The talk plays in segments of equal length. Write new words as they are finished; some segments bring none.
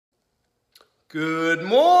Good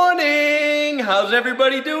morning! How's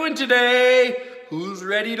everybody doing today? Who's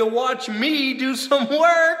ready to watch me do some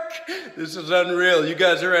work? This is unreal. You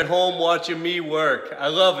guys are at home watching me work. I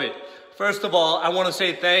love it. First of all, I want to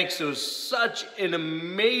say thanks. It was such an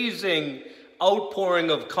amazing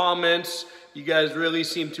outpouring of comments. You guys really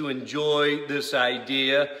seem to enjoy this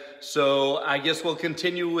idea. So I guess we'll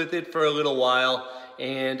continue with it for a little while.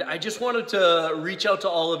 And I just wanted to reach out to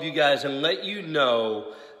all of you guys and let you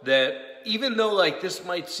know that even though this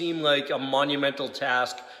might seem like a monumental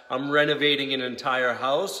task, I'm renovating an entire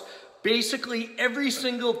house, basically every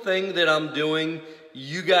single thing that I'm doing,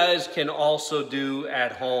 you guys can also do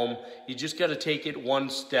at home. You just got to take it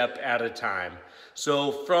one step at a time.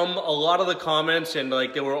 So from a lot of the comments, and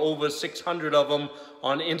there were over 600 of them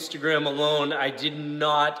on Instagram alone, I did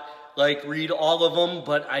not read all of them,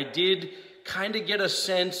 but I did kind of get a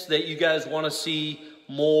sense that you guys want to see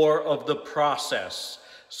more of the process.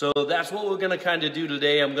 So that's what we're going to kind of do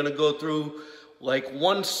today. I'm going to go through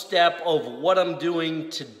one step of what I'm doing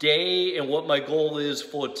today and what my goal is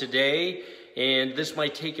for today. And this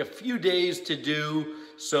might take a few days to do,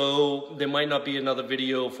 so there might not be another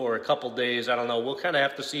video for a couple days. I don't know. We'll kind of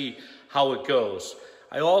have to see how it goes.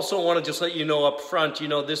 I also want to just let you know up front,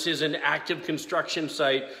 this is an active construction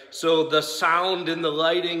site, so the sound and the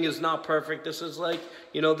lighting is not perfect. This is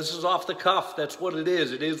this is off the cuff. That's what it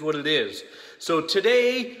is. It is what it is. So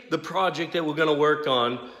today, the project that we're going to work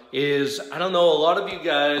on is, I don't know, a lot of you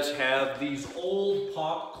guys have these old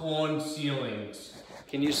popcorn ceilings.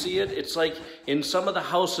 Can you see it? It's in some of the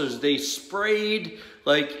houses, they sprayed,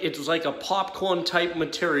 it was a popcorn type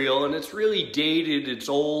material, and it's really dated, it's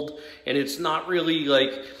old, and it's not really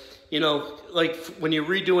when you're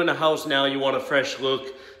redoing a house now, you want a fresh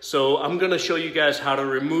look. So I'm gonna show you guys how to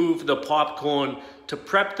remove the popcorn to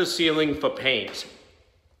prep the ceiling for paint.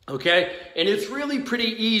 Okay? And it's really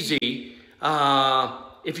pretty easy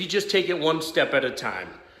if you just take it one step at a time.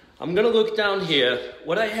 I'm gonna look down here.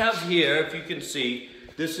 What I have here, if you can see,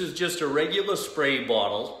 this is just a regular spray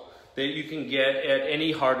bottle that you can get at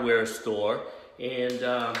any hardware store. And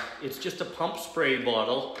it's just a pump spray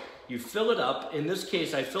bottle. You fill it up. In this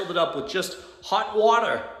case, I filled it up with just hot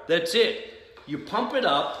water. That's it. You pump it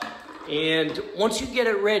up, and once you get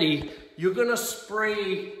it ready, you're gonna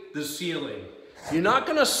spray the ceiling. You're not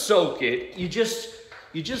gonna soak it. You just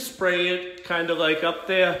spray it kind of up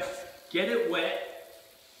there. Get it wet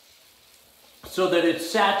so that it's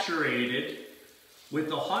saturated with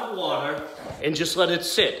the hot water, and just let it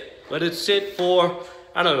sit. Let it sit for,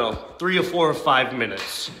 I don't know, 3 or 4 or 5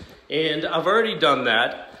 minutes. And I've already done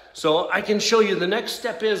that. So I can show you the next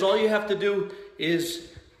step is, all you have to do is,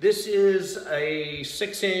 this is a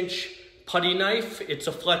 6-inch putty knife. It's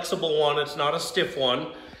a flexible one, it's not a stiff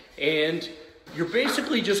one. And you're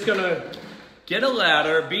basically just gonna get a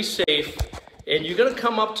ladder, be safe, and you're gonna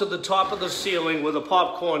come up to the top of the ceiling where the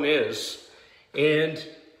popcorn is, and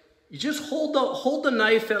you just hold the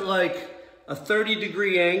knife at a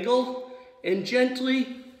 30-degree angle and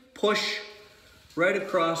gently push right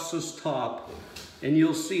across this top. And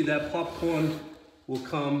you'll see that popcorn will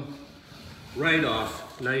come right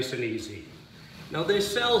off, nice and easy. Now they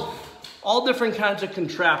sell all different kinds of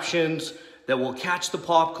contraptions that will catch the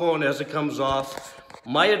popcorn as it comes off.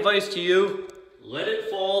 My advice to you, let it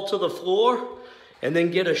fall to the floor and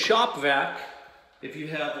then get a shop vac, if you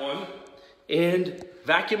have one, and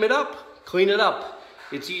vacuum it up, clean it up.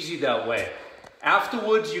 It's easy that way.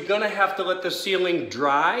 Afterwards, you're gonna have to let the ceiling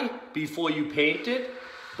dry before you paint it,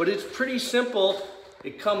 but it's pretty simple.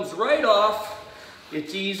 It comes right off.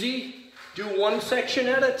 It's easy. Do one section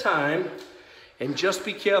at a time, and just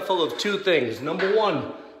be careful of 2 things. Number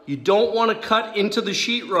 1, you don't want to cut into the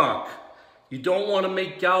sheetrock. You don't want to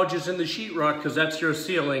make gouges in the sheetrock because that's your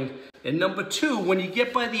ceiling. And number 2, when you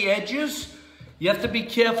get by the edges, you have to be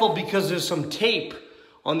careful because there's some tape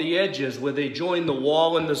on the edges where they join the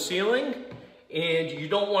wall and the ceiling, and you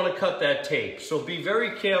don't want to cut that tape. So be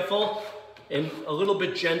very careful and a little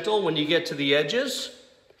bit gentle when you get to the edges,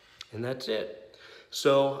 and that's it.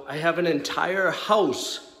 So I have an entire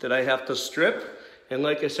house that I have to strip, and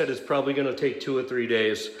like I said, it's probably gonna take 2 or 3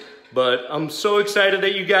 days. But I'm so excited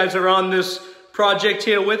that you guys are on this project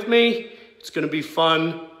here with me. It's gonna be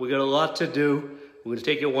fun. We got a lot to do. We're gonna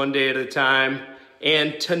take it one day at a time.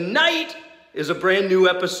 And tonight is a brand new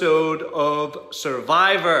episode of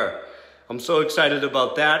Survivor. I'm so excited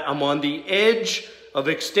about that. I'm on the edge of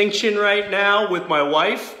extinction right now with my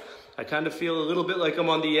wife. I kind of feel a little bit like I'm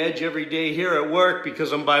on the edge every day here at work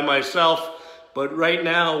because I'm by myself. But right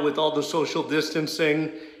now, with all the social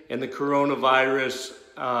distancing and the coronavirus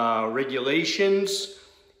regulations,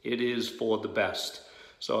 it is for the best.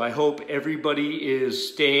 So I hope everybody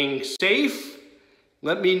is staying safe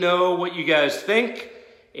Let me know what you guys think,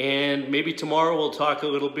 and maybe tomorrow we'll talk a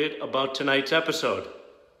little bit about tonight's episode.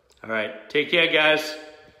 All right, take care, guys.